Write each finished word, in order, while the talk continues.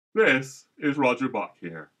This is Roger Buck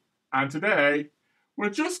here, and today we're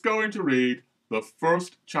just going to read the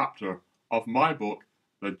first chapter of my book,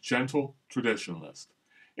 The Gentle Traditionalist.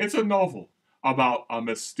 It's a novel about a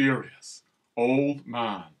mysterious old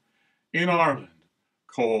man in Ireland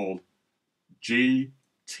called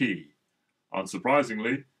G.T.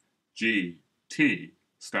 Unsurprisingly, G.T.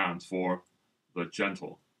 stands for The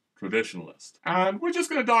Gentle Traditionalist. And we're just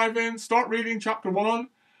going to dive in, start reading chapter 1,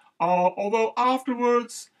 although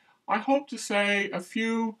afterwards I hope to say a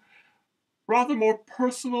few rather more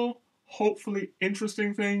personal, hopefully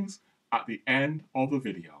interesting things at the end of the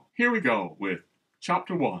video. Here we go with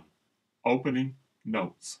Chapter 1, Opening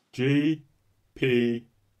Notes. G.P.L.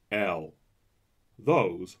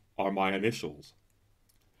 Those are my initials.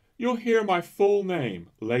 You'll hear my full name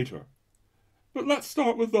later, but let's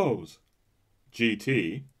start with those.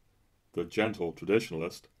 G.T., the gentle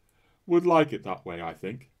traditionalist, would like it that way, I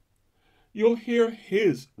think. You'll hear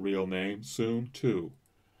his real name soon, too.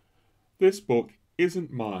 This book isn't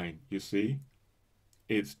mine, you see.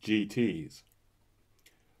 It's G.T.'s.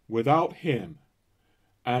 Without him,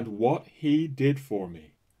 and what he did for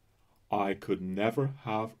me, I could never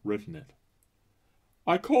have written it.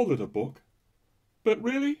 I called it a book, but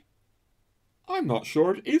really, I'm not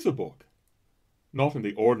sure it is a book. Not in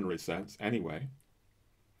the ordinary sense, anyway.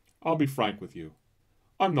 I'll be frank with you.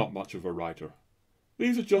 I'm not much of a writer.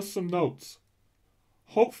 These are just some notes.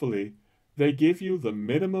 Hopefully, they give you the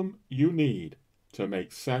minimum you need to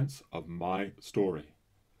make sense of my story.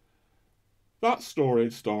 That story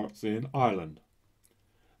starts in Ireland.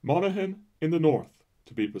 Monaghan in the north,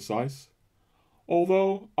 to be precise,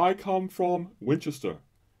 although I come from Winchester,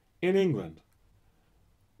 in England.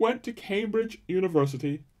 Went to Cambridge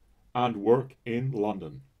University and work in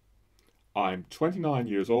London. I'm 29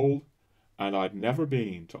 years old and I'd never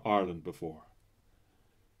been to Ireland before.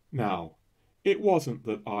 Now, it wasn't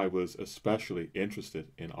that I was especially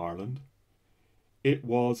interested in Ireland. It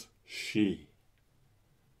was she.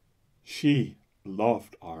 She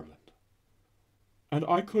loved Ireland. And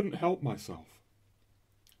I couldn't help myself.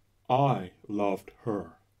 I loved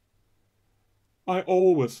her. I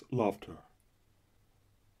always loved her.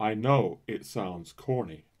 I know it sounds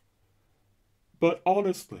corny. But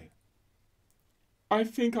honestly, I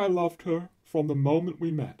think I loved her from the moment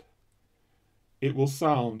we met. It will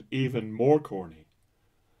sound even more corny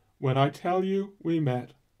when I tell you we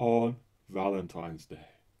met on Valentine's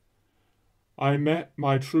Day. I met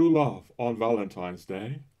my true love on Valentine's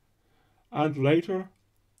Day, and later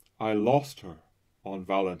I lost her on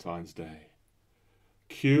Valentine's Day.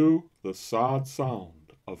 Cue the sad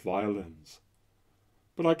sound of violins.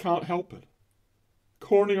 But I can't help it.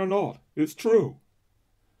 Corny or not, it's true.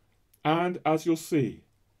 And as you'll see,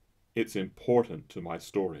 it's important to my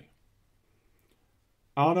story.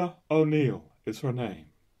 Anna O'Neill is her name.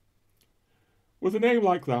 With a name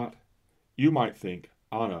like that, you might think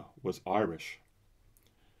Anna was Irish.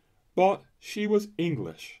 But she was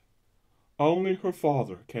English. Only her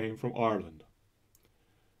father came from Ireland.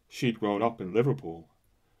 She'd grown up in Liverpool,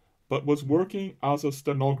 but was working as a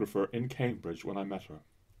stenographer in Cambridge when I met her.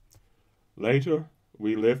 Later,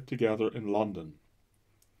 we lived together in London.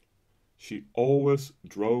 She always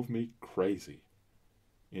drove me crazy,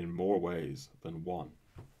 in more ways than one.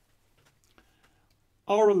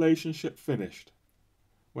 Our relationship finished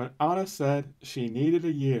when Anna said she needed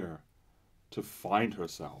a year to find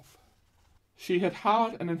herself. She had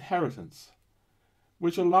had an inheritance,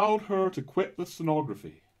 which allowed her to quit the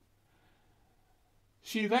stenography.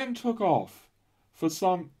 She then took off for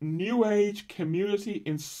some New Age community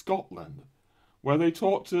in Scotland, where they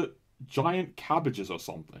talked to giant cabbages or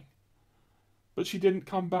something. But she didn't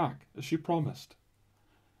come back, as she promised.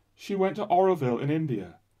 She went to Oroville in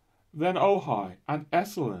India, then Ojai and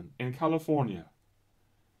Esalen in California.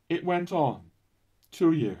 It went on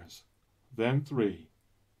 2 years, then 3,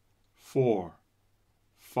 4,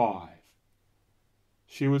 5.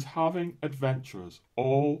 She was having adventures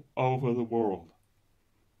all over the world.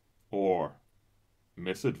 Or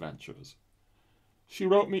misadventures. She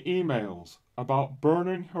wrote me emails about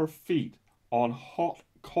burning her feet on hot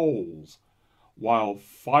coals while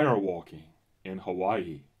firewalking in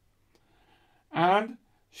Hawaii. And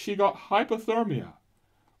she got hypothermia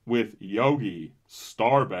with Yogi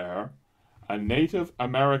Starbear, a Native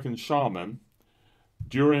American shaman,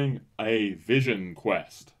 during a vision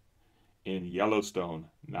quest in Yellowstone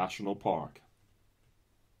National Park.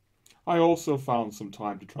 I also found some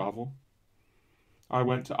time to travel. I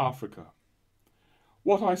went to Africa.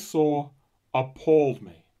 What I saw appalled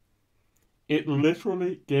me. It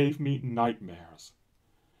literally gave me nightmares.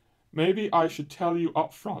 Maybe I should tell you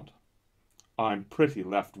up front, I'm pretty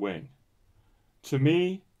left-wing. To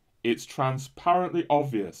me, It's transparently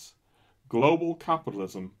obvious global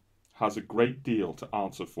capitalism has a great deal to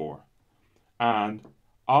answer for, and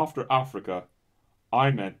after Africa,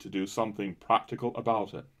 I meant to do something practical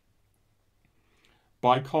about it.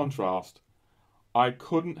 By contrast, I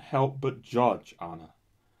couldn't help but judge Anna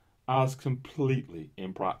as completely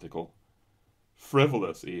impractical,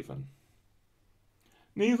 frivolous even.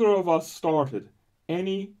 Neither of us started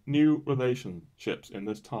any new relationships in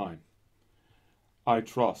this time. I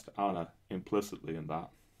trust Anna implicitly in that.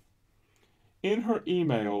 In her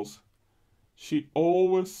emails, she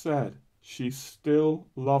always said she still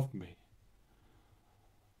loved me,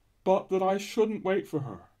 but that I shouldn't wait for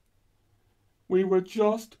her. We were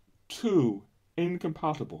just too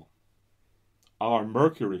incompatible. Our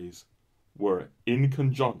Mercuries were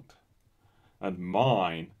inconjunct, and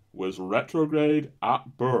mine was retrograde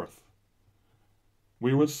at birth.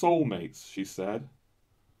 We were soulmates, she said,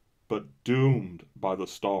 but doomed by the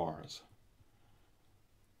stars.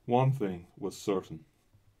 One thing was certain.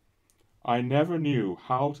 I never knew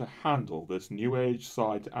how to handle this New Age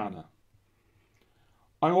side to Anna.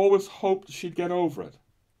 I always hoped she'd get over it.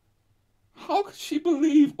 How could she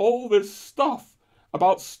believe all this stuff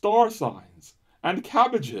about star signs and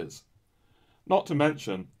cabbages? Not to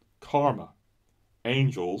mention karma,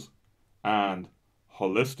 angels, and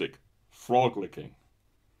holistic frog licking.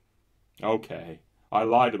 Okay, I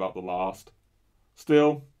lied about the last.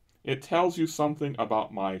 Still, it tells you something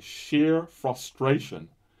about my sheer frustration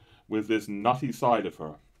with this nutty side of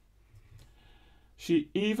her. She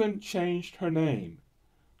even changed her name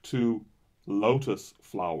to Lotus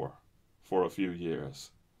Flower for a few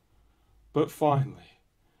years. But finally,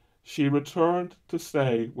 she returned to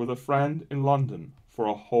stay with a friend in London for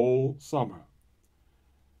a whole summer.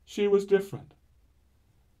 She was different.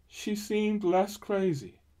 She seemed less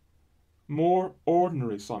crazy, more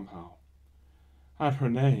ordinary somehow, and her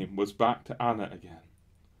name was back to Anna again.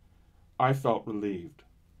 I felt relieved.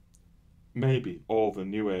 Maybe all the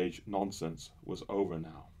New Age nonsense was over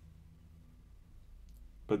now.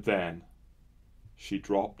 But then she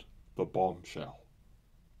dropped the bombshell.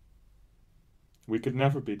 We could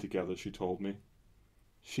never be together, she told me.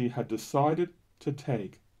 She had decided to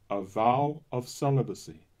take a vow of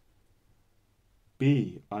celibacy.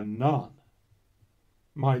 Be a nun.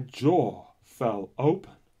 My jaw fell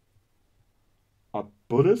open. A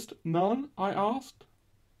Buddhist nun? I asked.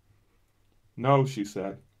 No, she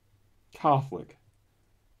said. Catholic,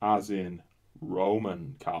 as in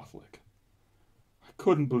Roman Catholic. I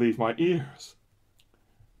couldn't believe my ears.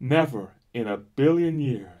 Never in a billion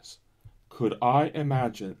years could I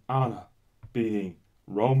imagine Anna being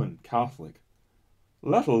Roman Catholic,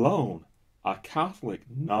 let alone a Catholic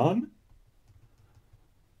nun.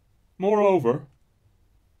 Moreover,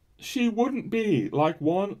 she wouldn't be like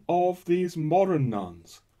one of these modern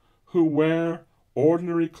nuns who wear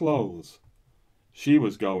ordinary clothes. She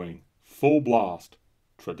was going full blast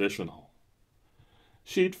traditional.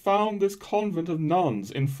 She'd found this convent of nuns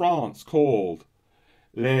in France called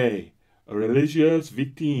Les Religieuses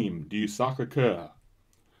Victimes du Sacré-Cœur,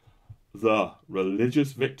 the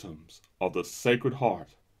religious victims of the Sacred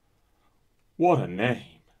Heart. What a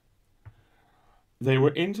name! They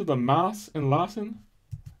were into the Mass in Latin,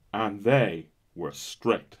 and they were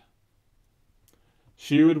strict.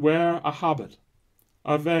 She would wear a habit,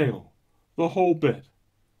 a veil, the whole bit.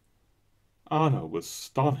 Anna was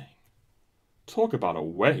stunning. Talk about a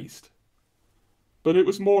waste. But it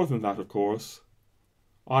was more than that, of course.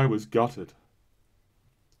 I was gutted.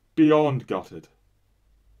 Beyond gutted.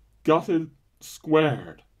 Gutted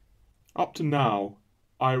squared. Up to now,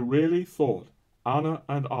 I really thought Anna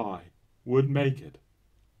and I would make it.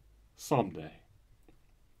 Someday.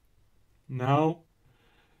 Now,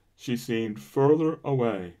 she seemed further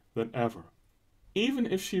away than ever. Even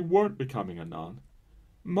if she weren't becoming a nun,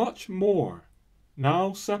 much more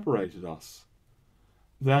now separated us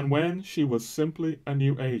than when she was simply a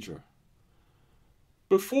New Ager.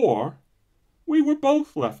 Before, we were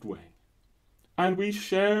both left-wing, and we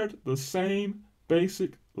shared the same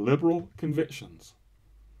basic liberal convictions.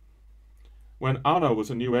 When Anna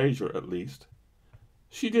was a New Ager, at least,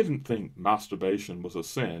 she didn't think masturbation was a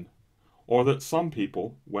sin, or that some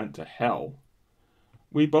people went to hell.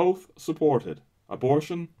 We both supported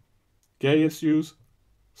abortion, gay issues,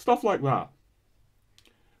 stuff like that.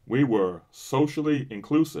 We were socially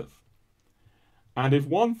inclusive. And if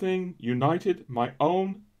one thing united my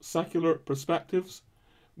own secular perspectives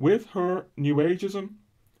with her New Ageism,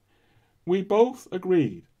 we both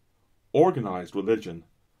agreed organized religion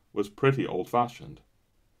was pretty old-fashioned,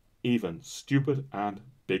 even stupid and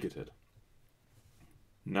bigoted.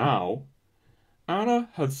 Now, Anna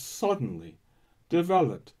had suddenly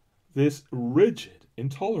developed this rigid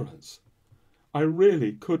intolerance. I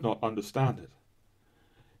really could not understand it.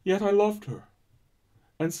 Yet I loved her,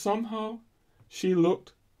 and somehow she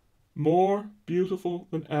looked more beautiful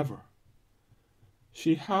than ever.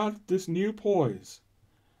 She had this new poise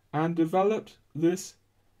and developed this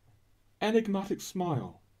enigmatic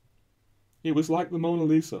smile. It was like the Mona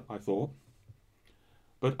Lisa, I thought.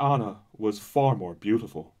 But Anna was far more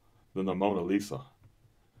beautiful than the Mona Lisa.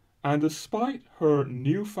 And despite her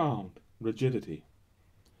newfound rigidity,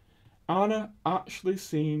 Anna actually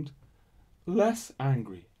seemed less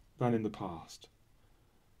angry than in the past.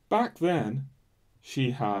 Back then,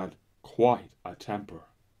 she had quite a temper.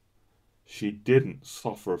 She didn't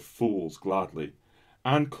suffer fools gladly,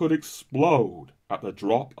 and could explode at the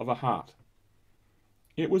drop of a hat.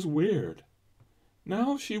 It was weird.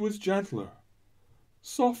 Now she was gentler,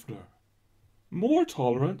 softer, more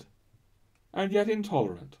tolerant, and yet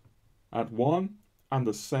intolerant, at one and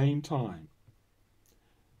the same time.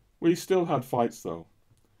 We still had fights though,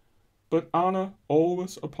 but Anna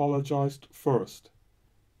always apologized first,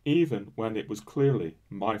 even when it was clearly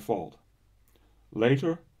my fault.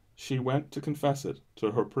 Later, she went to confess it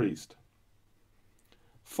to her priest.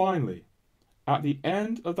 Finally, at the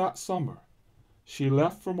end of that summer, she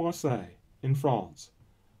left for Marseille, in France.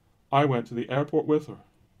 I went to the airport with her.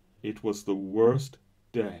 It was the worst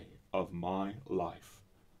day of my life.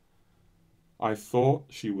 I thought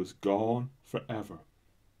she was gone forever.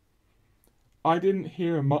 I didn't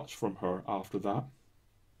hear much from her after that.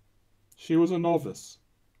 She was a novice,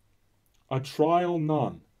 a trial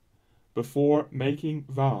nun, before making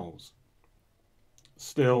vows.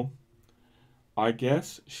 Still, I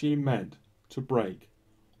guess she meant to break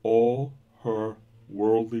all her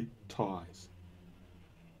worldly ties.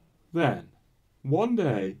 Then, one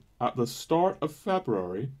day at the start of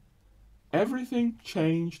February, everything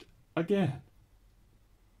changed again.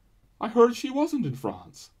 I heard she wasn't in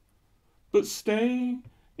France, but staying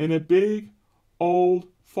in a big old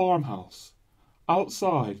farmhouse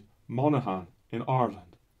outside Monaghan in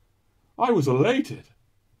Ireland. I was elated.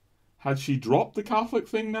 Had she dropped the Catholic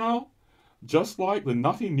thing now, just like the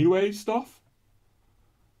nutty New Age stuff?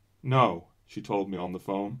 No, she told me on the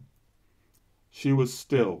phone. She was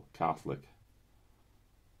still Catholic.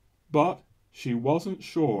 But she wasn't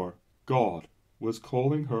sure God was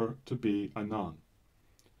calling her to be a nun.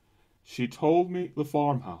 She told me the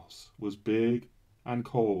farmhouse was big and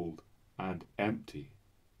cold and empty,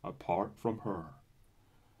 apart from her.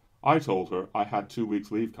 I told her I had 2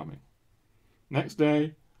 weeks leave coming. Next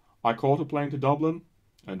day, I caught a plane to Dublin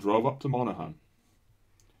and drove up to Monaghan.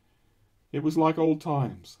 It was like old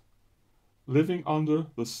times, living under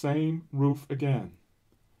the same roof again.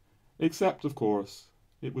 Except, of course,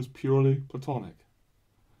 it was purely platonic.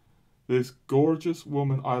 This gorgeous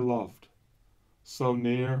woman I loved, so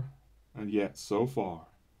near and yet so far,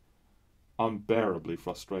 unbearably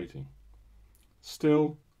frustrating.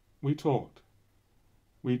 Still, we talked.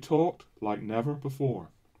 We talked like never before.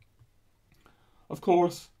 Of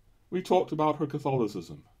course, we talked about her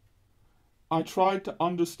Catholicism. I tried to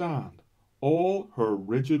understand all her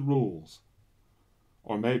rigid rules.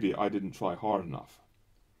 Or maybe I didn't try hard enough.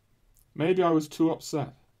 Maybe I was too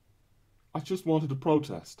upset. I just wanted to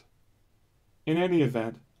protest. In any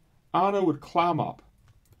event, Anna would clam up,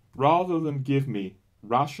 rather than give me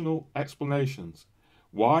rational explanations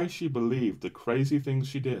why she believed the crazy things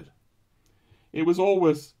she did. It was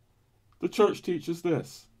always, the church teaches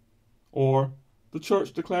this, or the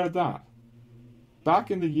church declared that,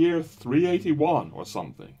 back in the year 381 or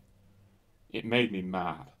something. It made me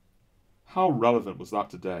mad. How relevant was that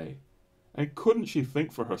today? And couldn't she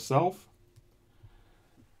think for herself?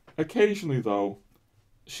 Occasionally, though,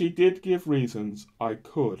 she did give reasons I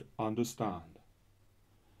could understand.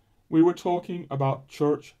 We were talking about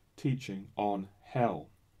church teaching on hell.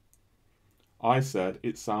 I said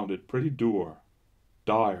it sounded pretty dour,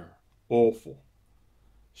 dire, awful.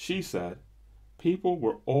 She said people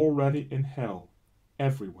were already in hell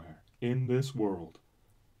everywhere in this world.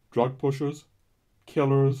 Drug pushers,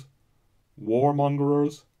 killers,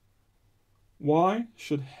 warmongers. Why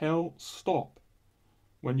should hell stop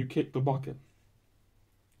when you kick the bucket?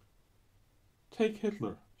 Take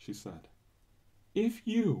Hitler, she said. If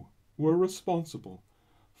you were responsible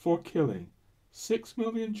for killing 6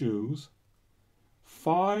 million Jews,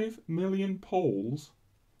 5 million Poles,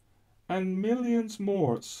 and millions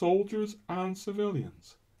more soldiers and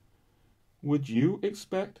civilians, would you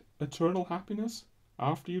expect eternal happiness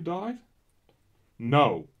after you died?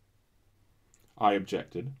 No, I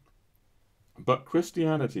objected. But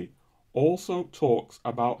Christianity also talks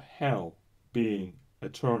about hell being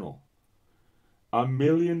eternal.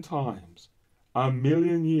 1,000,000 times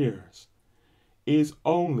 1,000,000 years is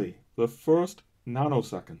only the first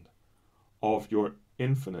nanosecond of your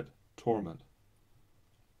infinite torment.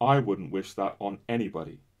 I wouldn't wish that on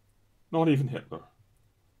anybody, not even Hitler.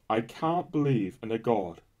 I can't believe in a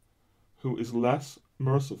God who is less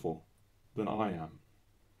merciful than I am.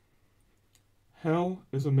 Hell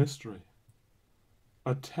is a mystery.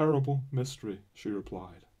 A terrible mystery, she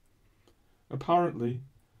replied. Apparently,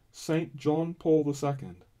 St. John Paul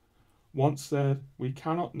II once said we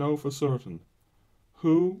cannot know for certain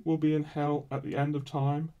who will be in hell at the end of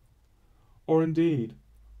time, or indeed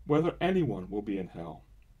whether anyone will be in hell.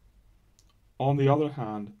 On the other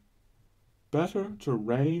hand, better to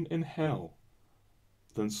reign in hell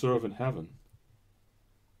than serve in heaven.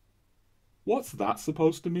 What's that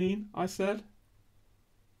supposed to mean? I said.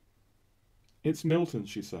 It's Milton,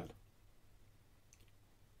 she said.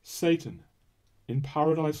 Satan in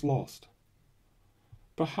Paradise Lost.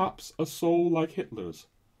 Perhaps a soul like Hitler's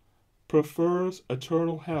prefers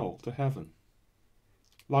eternal hell to heaven.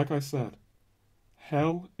 Like I said,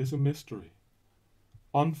 hell is a mystery,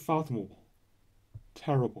 unfathomable,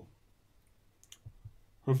 terrible.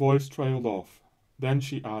 Her voice trailed off. Then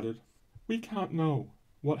she added, we can't know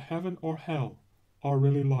what heaven or hell are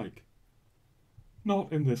really like.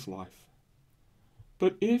 Not in this life.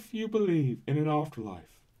 But if you believe in an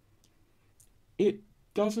afterlife, it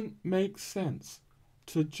doesn't make sense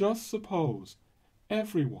to just suppose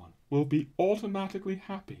everyone will be automatically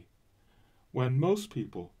happy when most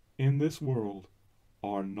people in this world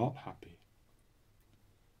are not happy.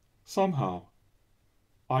 Somehow,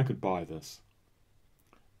 I could buy this.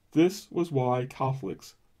 This was why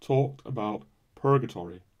Catholics talked about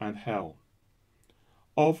purgatory and hell.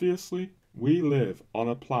 Obviously, we live on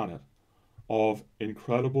a planet of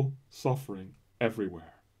incredible suffering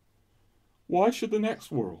everywhere. Why should the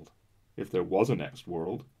next world, if there was a next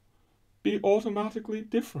world, be automatically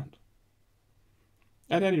different?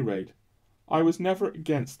 At any rate, I was never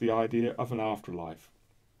against the idea of an afterlife.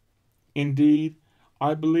 Indeed,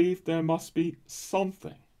 I believed there must be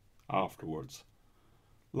something afterwards.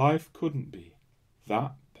 Life couldn't be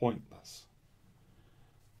that pointless.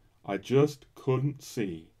 I just couldn't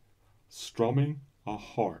see strumming a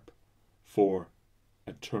harp for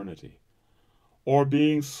eternity, or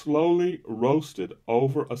being slowly roasted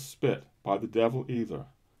over a spit by the devil either.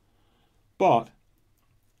 But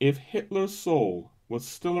if Hitler's soul was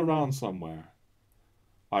still around somewhere,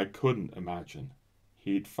 I couldn't imagine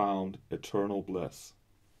he'd found eternal bliss.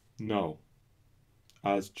 No,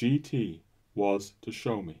 as GT was to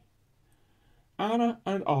show me. Anna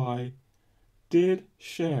and I did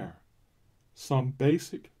share some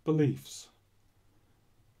basic beliefs,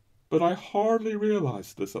 but I hardly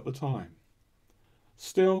realized this at the time.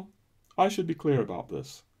 Still, I should be clear about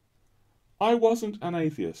this. I wasn't an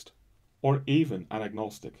atheist, or even an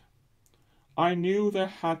agnostic. I knew there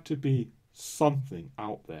had to be something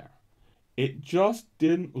out there. It just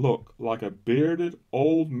didn't look like a bearded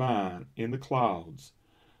old man in the clouds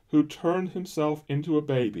who turned himself into a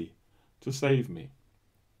baby to save me.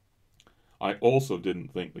 I also didn't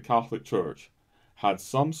think the Catholic Church had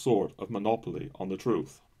some sort of monopoly on the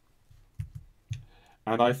truth.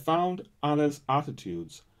 And I found Anna's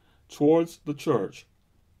attitudes towards the Church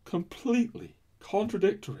completely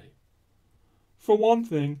contradictory. For one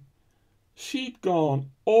thing, she'd gone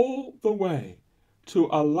all the way to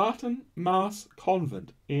a Latin Mass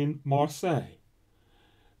convent in Marseille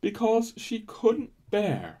because she couldn't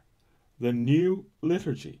bear the new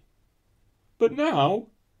liturgy. But now,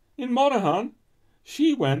 in Monaghan,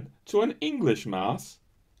 she went to an English Mass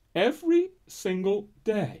every single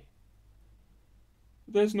day.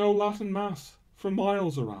 There's no Latin Mass for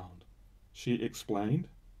miles around, she explained.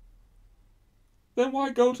 Then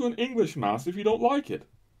why go to an English Mass if you don't like it?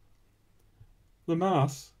 The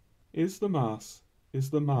Mass is the Mass is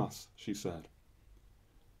the Mass, she said.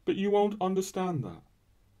 But you won't understand that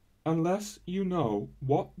unless you know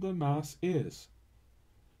what the Mass is.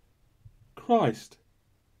 Christ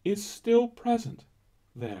is still present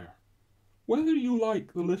there, whether you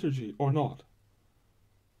like the liturgy or not.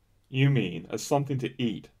 You mean as something to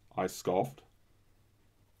eat, I scoffed.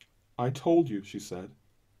 I told you, she said,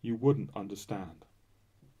 you wouldn't understand.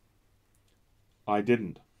 I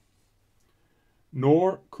didn't.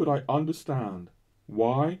 Nor could I understand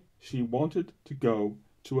why she wanted to go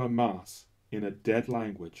to a Mass in a dead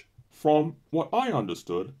language. From what I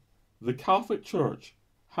understood, the Catholic Church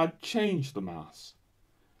had changed the Mass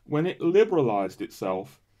when it liberalized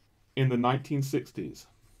itself in the 1960s.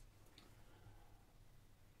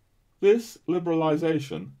 This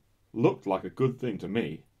liberalization looked like a good thing to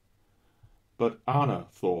me, but Anna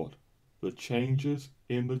thought the changes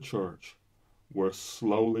in the Church were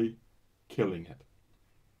slowly killing it.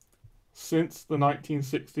 Since the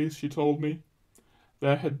 1960s, she told me,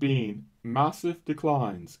 there had been massive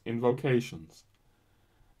declines in vocations,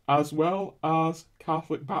 as well as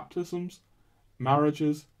Catholic baptisms,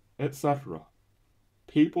 marriages, etc.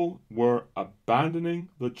 People were abandoning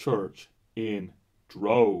the church in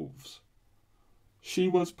droves. She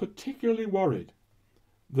was particularly worried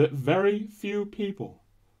that very few people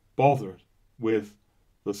bothered with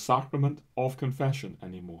the sacrament of confession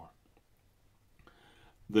anymore.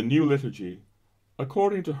 The new liturgy,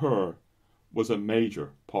 according to her, was a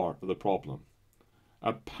major part of the problem.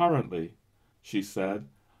 Apparently, she said,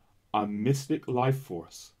 a mystic life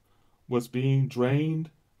force was being drained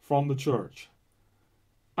from the church.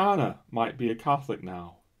 Anna might be a Catholic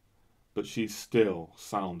now, but she still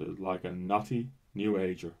sounded like a nutty New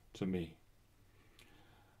Ager to me.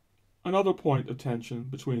 Another point of tension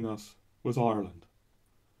between us was Ireland.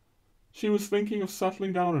 She was thinking of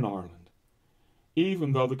settling down in Ireland,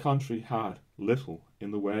 even though the country had little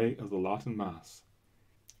in the way of the Latin Mass.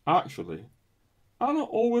 Actually, Anna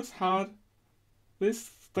always had this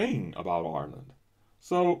thing about Ireland,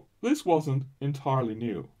 so this wasn't entirely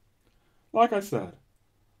new. Like I said,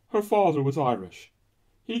 her father was Irish.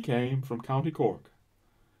 He came from County Cork,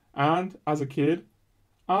 and as a kid,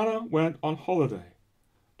 Anna went on holiday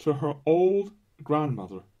to her old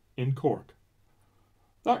grandmother in Cork.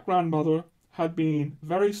 That grandmother had been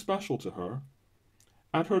very special to her,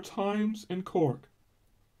 and her times in Cork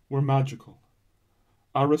were magical,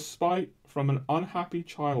 a respite from an unhappy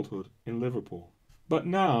childhood in Liverpool. But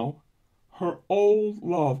now, her old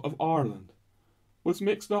love of Ireland was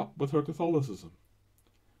mixed up with her Catholicism,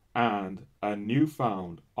 and a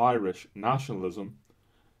newfound Irish nationalism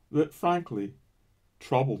that frankly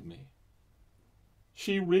troubled me.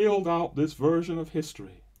 She reeled out this version of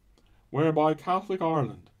history, whereby Catholic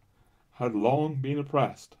Ireland had long been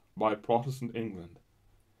oppressed by Protestant England.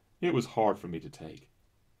 It was hard for me to take.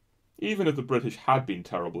 Even if the British had been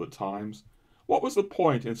terrible at times, what was the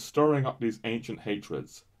point in stirring up these ancient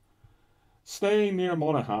hatreds? Staying near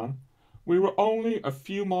Monaghan, we were only a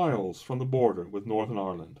few miles from the border with Northern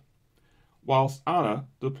Ireland. Whilst Anna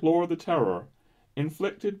deplored the terror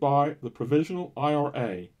inflicted by the Provisional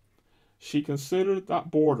IRA, she considered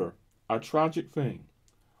that border a tragic thing,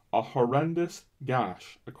 a horrendous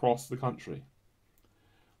gash across the country.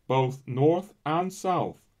 Both North and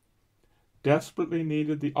South desperately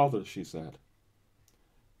needed the other, she said.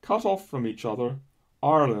 Cut off from each other,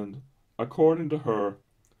 Ireland, according to her,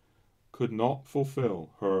 could not fulfill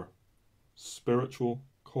her spiritual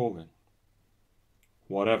calling.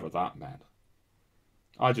 Whatever that meant.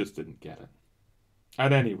 I just didn't get it.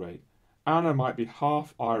 At any rate, Anna might be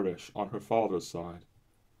half Irish on her father's side,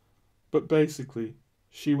 but basically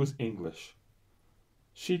she was English.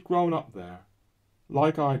 She'd grown up there,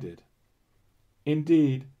 like I did.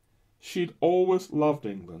 Indeed, she'd always loved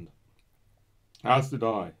England, as did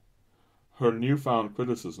I. Her newfound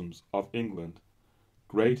criticisms of England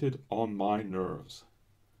grated on my nerves.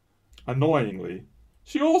 Annoyingly,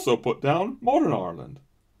 she also put down modern Ireland.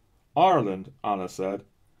 Ireland, Anna said,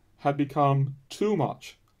 had become too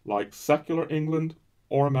much like secular England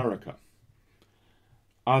or America.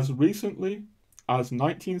 As recently as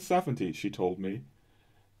 1970, she told me,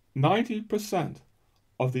 90%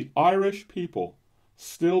 of the Irish people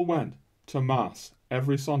still went to Mass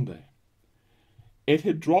every Sunday. It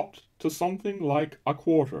had dropped to something like a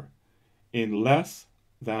quarter in less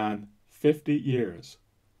than 50 years.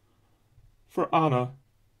 For Anna,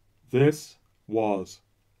 this was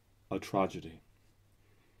a tragedy.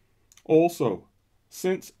 Also,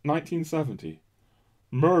 since 1970,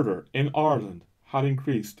 murder in Ireland had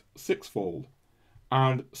increased sixfold,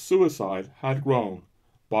 and suicide had grown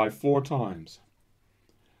by 4 times.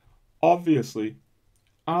 Obviously,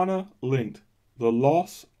 Anna linked the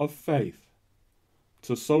loss of faith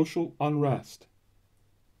to social unrest,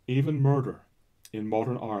 even murder, in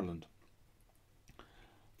modern Ireland.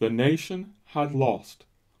 The nation had lost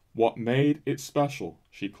what made it special,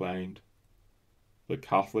 she claimed, the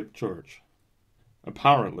Catholic Church.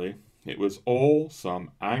 Apparently, it was all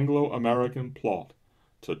some Anglo-American plot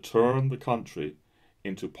to turn the country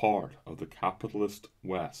into part of the capitalist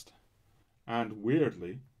West. And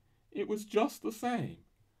weirdly, it was just the same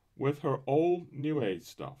with her old New Age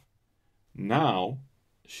stuff. Now,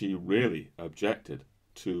 she really objected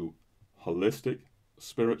to holistic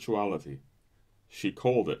spirituality. She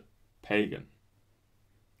called it pagan.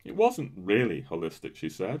 It wasn't really holistic, she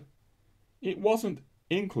said. It wasn't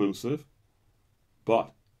inclusive,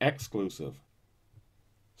 but exclusive.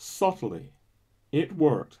 Subtly, it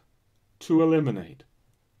worked to eliminate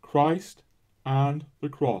Christ and the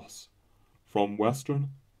cross from Western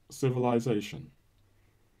civilization.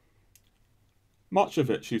 Much of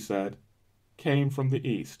it, she said, came from the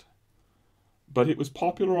East, but it was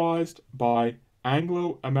popularized by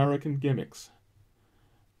Anglo-American gimmicks,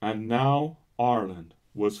 and now Ireland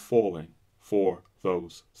was falling for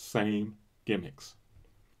those same gimmicks.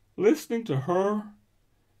 Listening to her,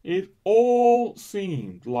 it all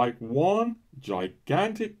seemed like one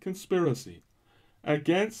gigantic conspiracy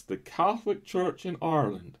against the Catholic Church in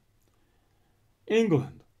Ireland.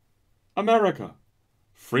 England, America,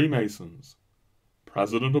 Freemasons,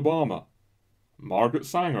 President Obama, Margaret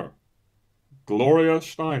Sanger, Gloria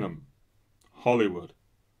Steinem, Hollywood,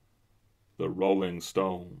 the Rolling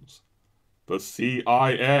Stones, the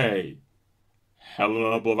CIA,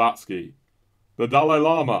 Helena Blavatsky, the Dalai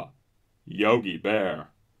Lama, Yogi Bear,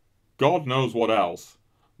 God knows what else,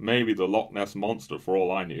 maybe the Loch Ness Monster for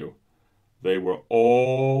all I knew. They were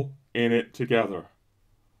all in it together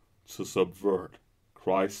to subvert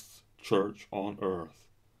Christ's church on earth.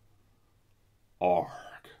 Arg.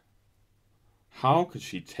 How could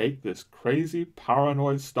she take this crazy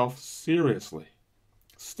paranoid stuff seriously?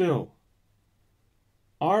 Still,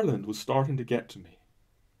 Ireland was starting to get to me.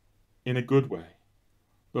 In a good way.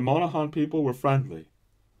 The Monaghan people were friendly.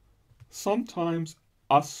 Sometimes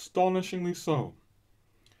astonishingly so.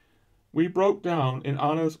 We broke down in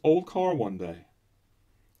Anna's old car one day.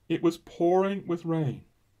 It was pouring with rain.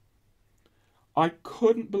 I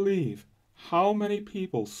couldn't believe how many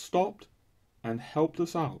people stopped and helped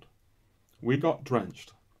us out. We got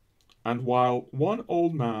drenched, and while one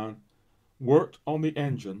old man worked on the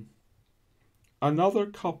engine, another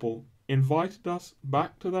couple invited us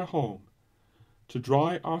back to their home to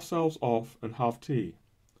dry ourselves off and have tea.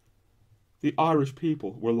 The Irish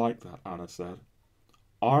people were like that, Anna said.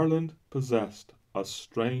 Ireland possessed a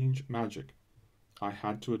strange magic, I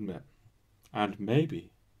had to admit. And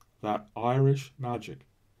maybe that Irish magic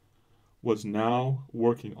was now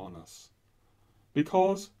working on us.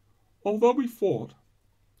 Because, although we fought,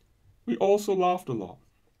 we also laughed a lot.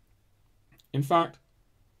 In fact,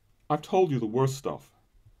 I've told you the worst stuff.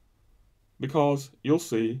 Because, you'll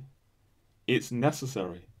see, it's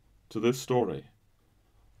necessary to this story.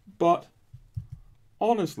 But,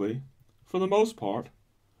 honestly, for the most part,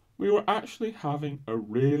 we were actually having a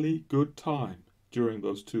really good time during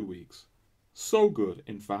those 2 weeks. So good,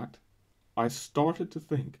 in fact, I started to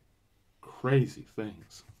think crazy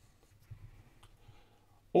things.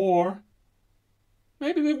 Or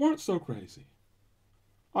maybe they weren't so crazy.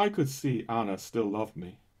 I could see Anna still loved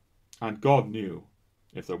me, and God knew,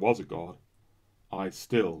 if there was a God, I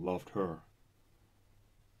still loved her.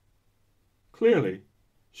 Clearly,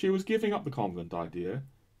 she was giving up the convent idea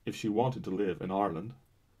if she wanted to live in Ireland.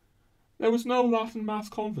 There was no Latin Mass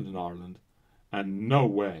convent in Ireland, and no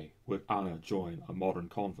way would Anna join a modern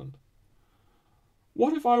convent.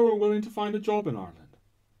 What if I were willing to find a job in Ireland?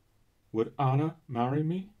 Would Anna marry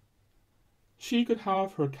me? She could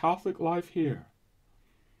have her Catholic life here.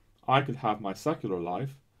 I could have my secular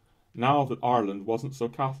life, now that Ireland wasn't so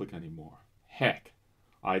Catholic anymore. Heck,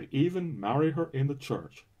 I'd even marry her in the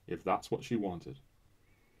church, if that's what she wanted.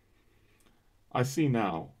 I see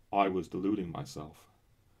now I was deluding myself.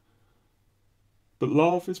 But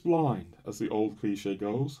love is blind, as the old cliché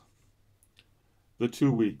goes. The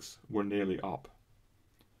 2 weeks were nearly up.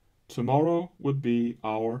 Tomorrow would be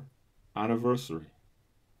our anniversary,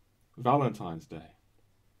 Valentine's Day.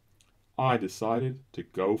 I decided to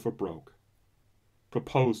go for broke.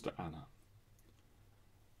 Proposed to Anna.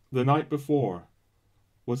 The night before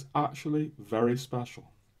was actually very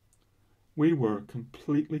special. We were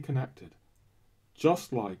completely connected,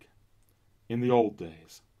 just like in the old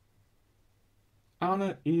days.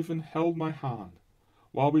 Anna even held my hand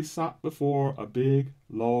while we sat before a big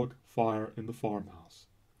log fire in the farmhouse.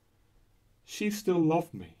 She still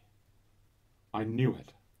loved me. I knew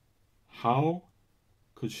it. How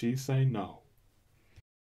could she say no?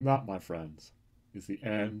 That, my friends, is the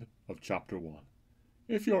end of chapter 1.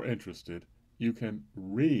 If you're interested, you can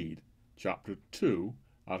read chapter 2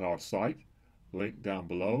 at our site, linked down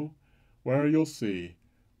below, where you'll see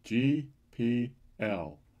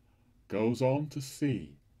GPL goes on to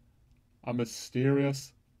see a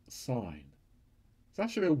mysterious sign. It's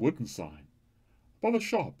actually a wooden sign above a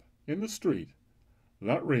shop in the street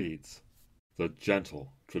that reads, "The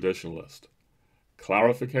Gentle Traditionalist.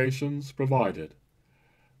 Clarifications provided.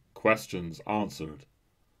 Questions answered.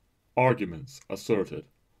 Arguments asserted.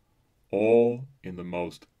 All in the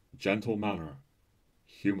most gentle manner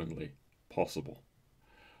humanly possible."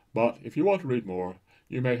 But if you want to read more,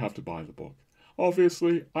 you may have to buy the book.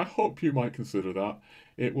 Obviously, I hope you might consider that.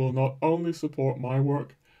 It will not only support my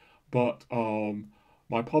work, but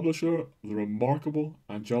my publisher, the remarkable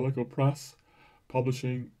Angelico Press,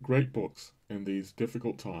 publishing great books in these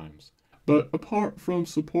difficult times. But apart from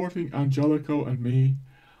supporting Angelico and me,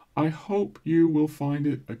 I hope you will find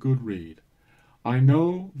it a good read. I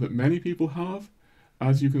know that many people have,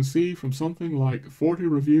 as you can see from something like 40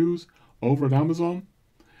 reviews over at Amazon.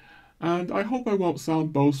 And I hope I won't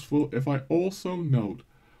sound boastful if I also note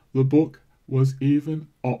the book was even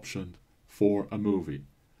optioned for a movie.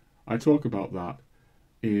 I talk about that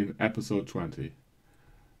in episode 20.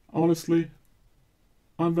 Honestly,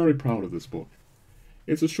 I'm very proud of this book.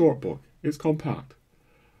 It's a short book, it's compact,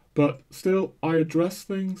 but still I address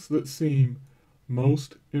things that seem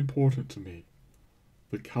most important to me.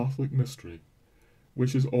 The Catholic mystery,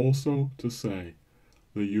 which is also to say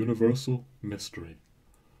the universal mystery,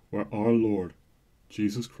 where our Lord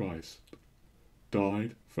Jesus Christ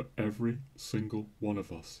died for every single one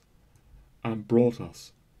of us and brought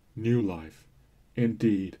us new life,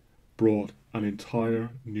 indeed brought an entire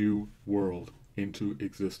new world into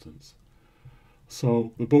existence.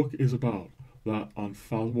 So the book is about that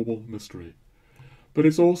unfathomable mystery, but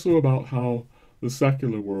it's also about how the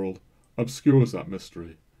secular world obscures that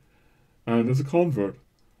mystery. And as a convert,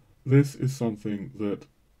 this is something that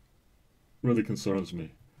really concerns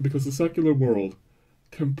me, because the secular world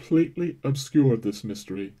completely obscured this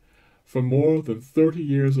mystery for more than 30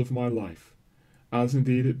 years of my life, as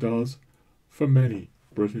indeed it does for many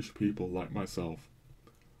British people like myself.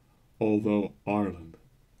 Although Ireland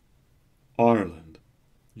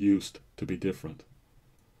used to be different.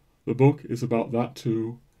 The book is about that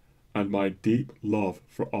too, and my deep love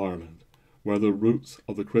for Ireland, where the roots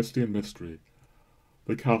of the Christian mystery,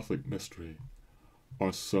 the Catholic mystery,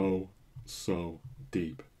 are so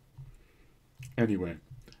deep. Anyway,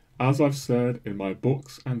 as I've said in my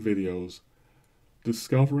books and videos,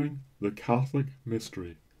 discovering the Catholic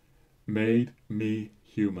mystery made me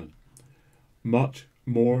human, much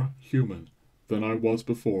more human than I was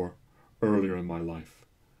before earlier in my life.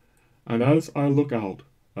 And as I look out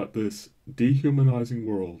at this dehumanizing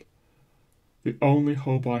world, the only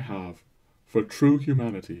hope I have for true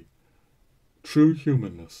humanity, true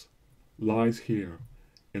humanness, lies here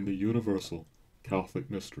in the universal Catholic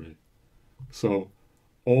mystery. So,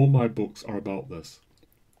 all my books are about this.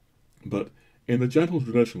 But in the Gentle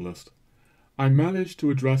Traditionalist, I managed to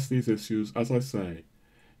address these issues, as I say,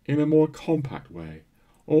 in a more compact way,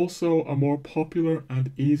 also a more popular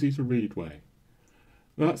and easy to read way.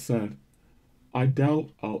 That said, I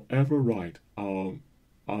doubt I'll ever write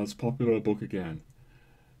as popular a book again.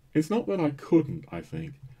 It's not that I couldn't, I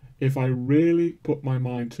think, if I really put my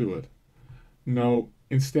mind to it. No,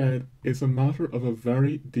 instead, it's a matter of a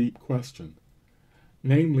very deep question.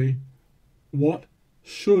 Namely, what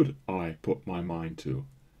should I put my mind to?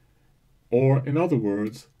 Or, in other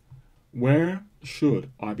words, where should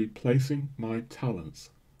I be placing my talents?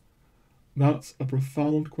 That's a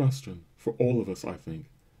profound question for all of us, I think.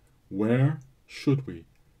 Where should we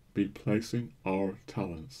be placing our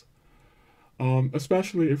talents?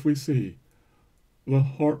 Especially if we see the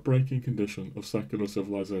heartbreaking condition of secular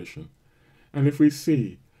civilization, and if we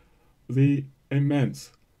see the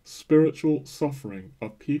immense spiritual suffering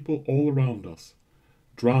of people all around us,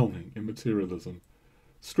 drowning in materialism,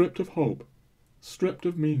 stripped of hope, stripped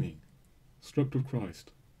of meaning, stripped of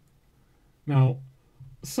Christ. Now,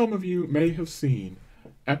 some of you may have seen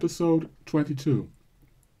episode 22,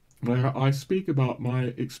 where I speak about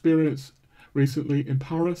my experience recently in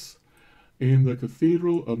Paris, in the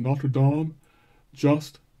Cathedral of Notre Dame,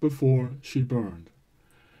 just before she burned.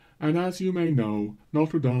 And as you may know,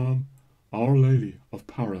 Notre Dame, Our Lady of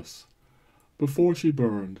Paris, before she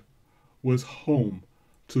burned, was home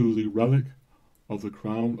to the relic of the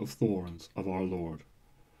crown of thorns of our Lord.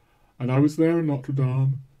 And I was there in Notre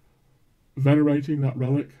Dame, venerating that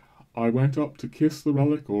relic. I went up to kiss the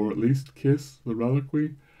relic, or at least kiss the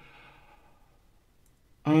reliquary,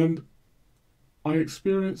 and I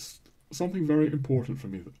experienced something very important for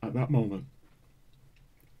me at that moment.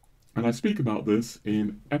 And I speak about this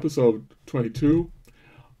in episode 22.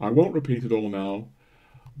 I won't repeat it all now,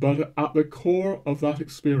 but at the core of that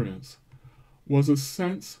experience was a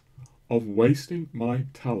sense of wasting my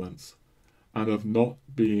talents and of not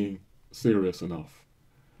being serious enough.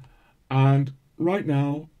 And right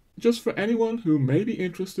now, just for anyone who may be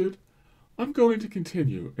interested, I'm going to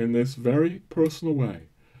continue in this very personal way,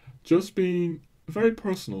 just being very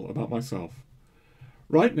personal about myself.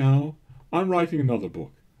 Right now, I'm writing another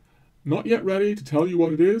book. Not yet ready to tell you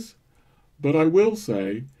what it is, but I will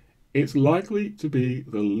say it's likely to be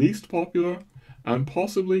the least popular and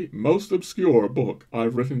possibly most obscure book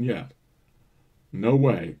I've written yet. No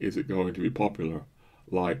way is it going to be popular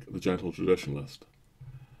like The Gentle Traditionalist.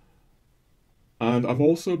 And I've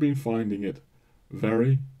also been finding it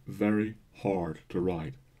very, very hard to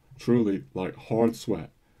write. Truly, like hard sweat.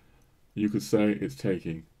 You could say it's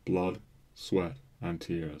taking blood, sweat, and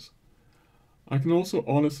tears. I can also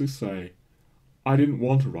honestly say I didn't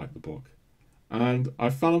want to write the book, and I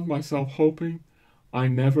found myself hoping I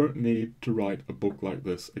never need to write a book like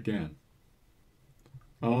this again.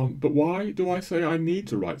 But why do I say I need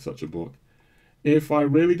to write such a book if I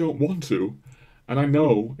really don't want to, and I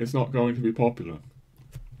know it's not going to be popular?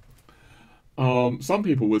 Some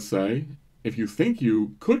people would say, if you think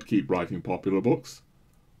you could keep writing popular books,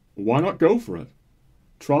 why not go for it?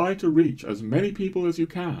 Try to reach as many people as you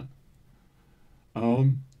can.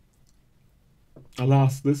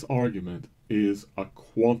 Alas, this argument is a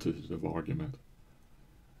quantitative argument,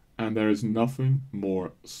 and there is nothing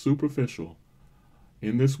more superficial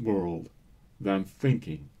in this world than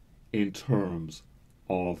thinking in terms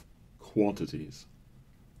of quantities.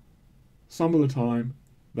 Some of the time,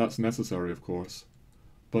 that's necessary, of course,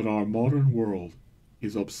 but our modern world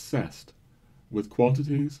is obsessed with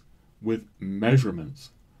quantities, with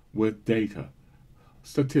measurements, with data,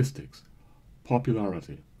 statistics,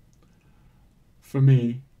 popularity. For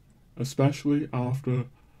me, especially after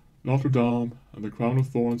Notre Dame and the Crown of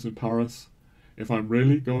Thorns in Paris, if I'm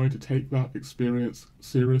really going to take that experience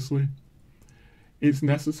seriously, it's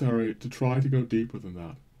necessary to try to go deeper than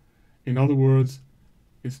that. In other words,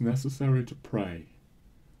 it's necessary to pray,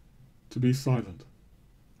 to be silent,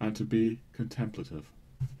 and to be contemplative.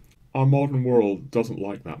 Our modern world doesn't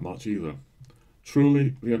like that much either.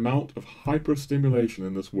 Truly, the amount of hyper-stimulation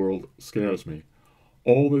in this world scares me.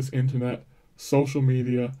 All this internet, social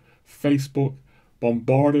media, Facebook,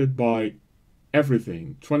 bombarded by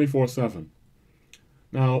everything 24/7.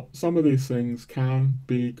 Now, some of these things can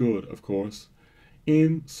be good, of course,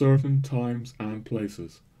 in certain times and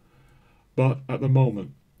places. But at the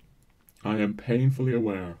moment, I am painfully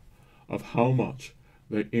aware of how much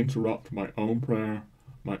they interrupt my own prayer,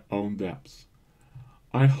 my own depths.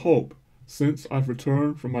 I hope, since I've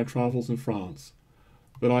returned from my travels in France,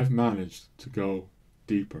 that I've managed to go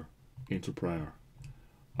deeper into prayer.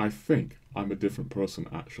 I think I'm a different person,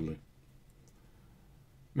 actually.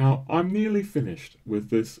 Now, I'm nearly finished with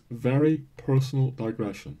this very personal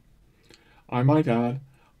digression. I might add,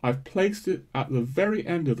 I've placed it at the very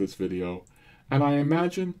end of this video, and I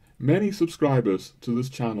imagine many subscribers to this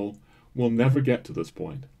channel will never get to this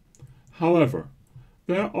point. However,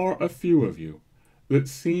 there are a few of you that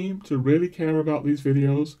seem to really care about these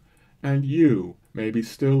videos, and you may be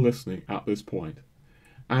still listening at this point.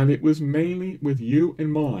 And it was mainly with you in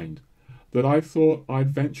mind that I thought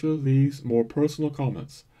I'd venture these more personal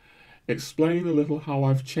comments, explain a little how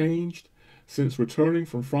I've changed since returning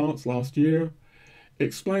from France last year,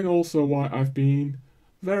 explain also why I've been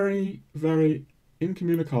very, very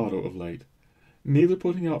incommunicado of late, neither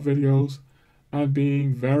putting out videos and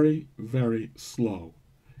being very, very slow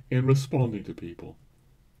in responding to people,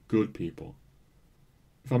 good people.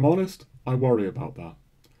 If I'm honest, I worry about that,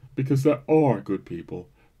 because there are good people,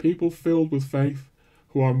 people filled with faith,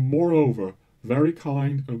 who are moreover very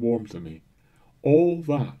kind and warm to me. All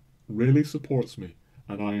that really supports me,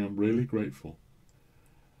 and I am really grateful.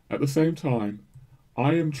 At the same time,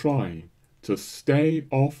 I am trying to stay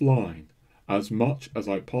offline as much as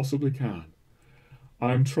I possibly can.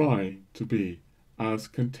 I'm trying to be as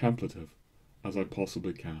contemplative as I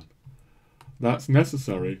possibly can. That's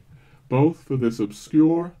necessary both for this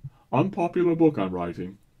obscure, unpopular book I'm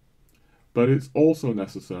writing, but it's also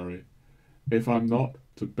necessary if I'm not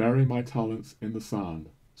to bury my talents in the sand,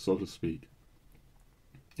 so to speak.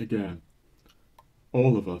 Again,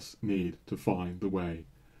 all of us need to find the way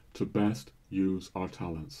to best use our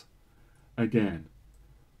talents. Again,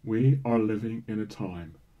 we are living in a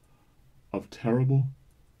time of terrible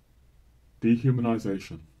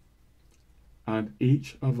dehumanization, and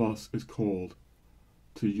each of us is called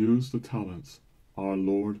to use the talents our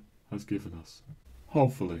Lord has given us.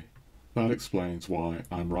 Hopefully, that explains why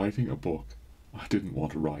I'm writing a book I didn't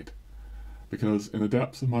want to write, because in the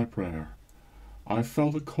depths of my prayer, I've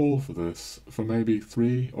felt a call for this for maybe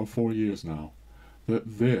 3 or 4 years now,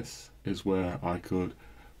 that this is where I could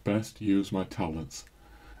best use my talents,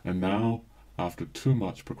 and now, after too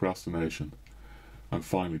much procrastination, I'm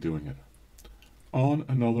finally doing it. On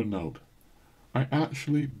another note, I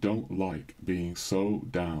actually don't like being so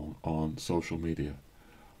down on social media.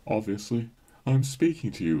 Obviously, I'm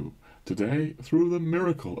speaking to you today through the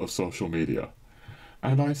miracle of social media,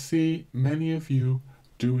 and I see many of you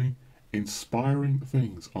doing inspiring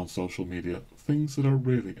things on social media, things that are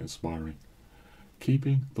really inspiring,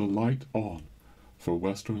 keeping the light on for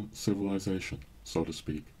Western civilization, so to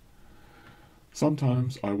speak.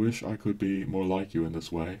 Sometimes I wish I could be more like you in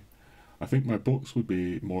this way. I think my books would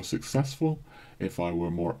be more successful if I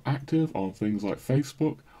were more active on things like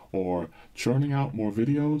Facebook or churning out more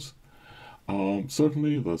videos.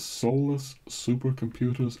 Certainly the soulless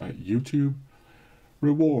supercomputers at YouTube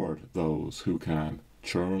reward those who can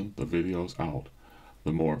churn the videos out.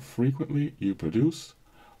 The more frequently you produce,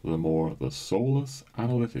 the more the soulless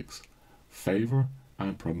analytics favor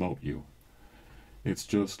and promote you. It's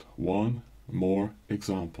just one more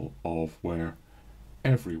example of where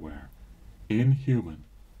everywhere inhuman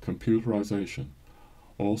computerization,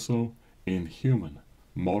 also inhuman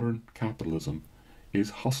modern capitalism, is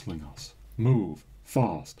hustling us. Move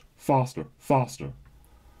fast, faster, faster.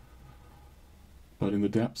 But in the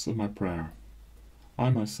depths of my prayer, I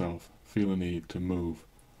myself feel a need to move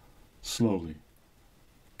slowly,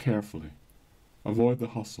 carefully, avoid the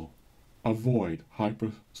hustle, avoid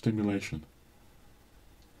hyperstimulation,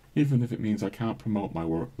 even if it means I can't promote my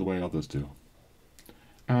work the way others do.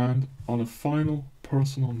 And on a final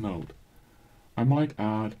personal note, I might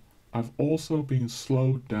add I've also been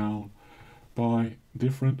slowed down by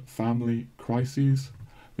different family crises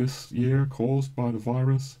this year caused by the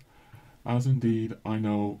virus, as indeed I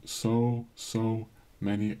know so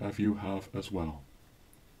many of you have as well.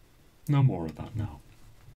 No more of that now.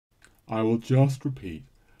 I will just repeat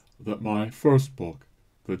that my first book,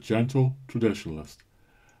 The Gentle Traditionalist,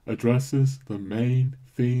 addresses the main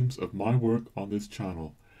themes of my work on this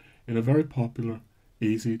channel in a very popular,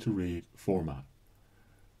 easy-to-read format.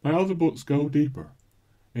 My other books go deeper,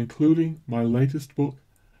 including my latest book,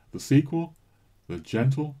 the sequel, The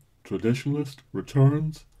Gentle Traditionalist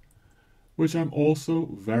Returns, which I'm also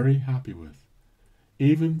very happy with,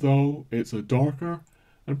 even though it's a darker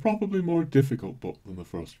and probably more difficult book than the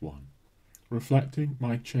first one, reflecting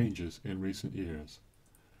my changes in recent years.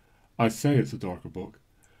 I say it's a darker book,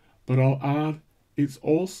 but I'll add it's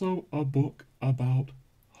also a book about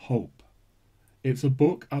hope. It's a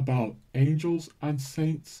book about angels and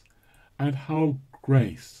saints and how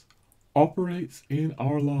grace operates in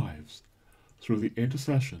our lives through the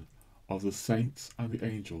intercession of the saints and the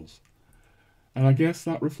angels. And I guess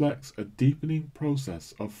that reflects a deepening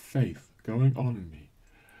process of faith going on in me,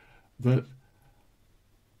 that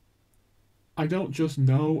I don't just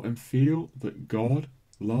know and feel that God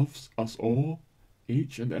loves us all,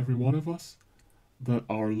 each and every one of us, that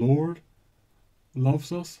our Lord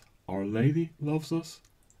loves us, Our Lady loves us,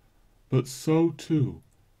 but so too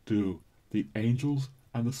do the angels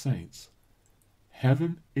and the saints.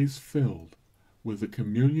 Heaven is filled with the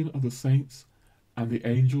communion of the saints and the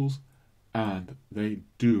angels, and they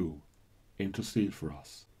do intercede for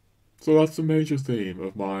us. So that's the major theme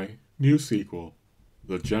of my new sequel,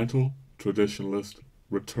 The Gentle Traditionalist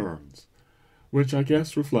Returns, which I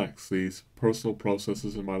guess reflects these personal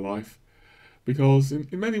processes in my life, because in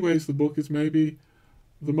many ways the book is maybe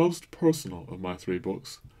the most personal of my three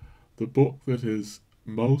books, the book that is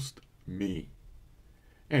most me.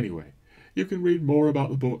 Anyway, you can read more about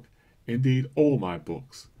the book, indeed all my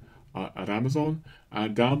books, at Amazon,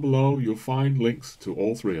 and down below you'll find links to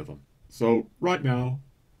all three of them. So right now,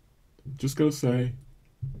 I'm just going to say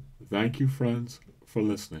thank you, friends, for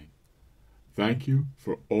listening. Thank you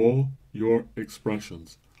for all your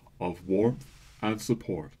expressions of warmth and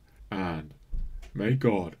support, and may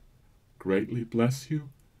God greatly bless you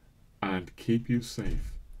and keep you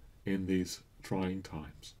safe in these trying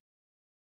times.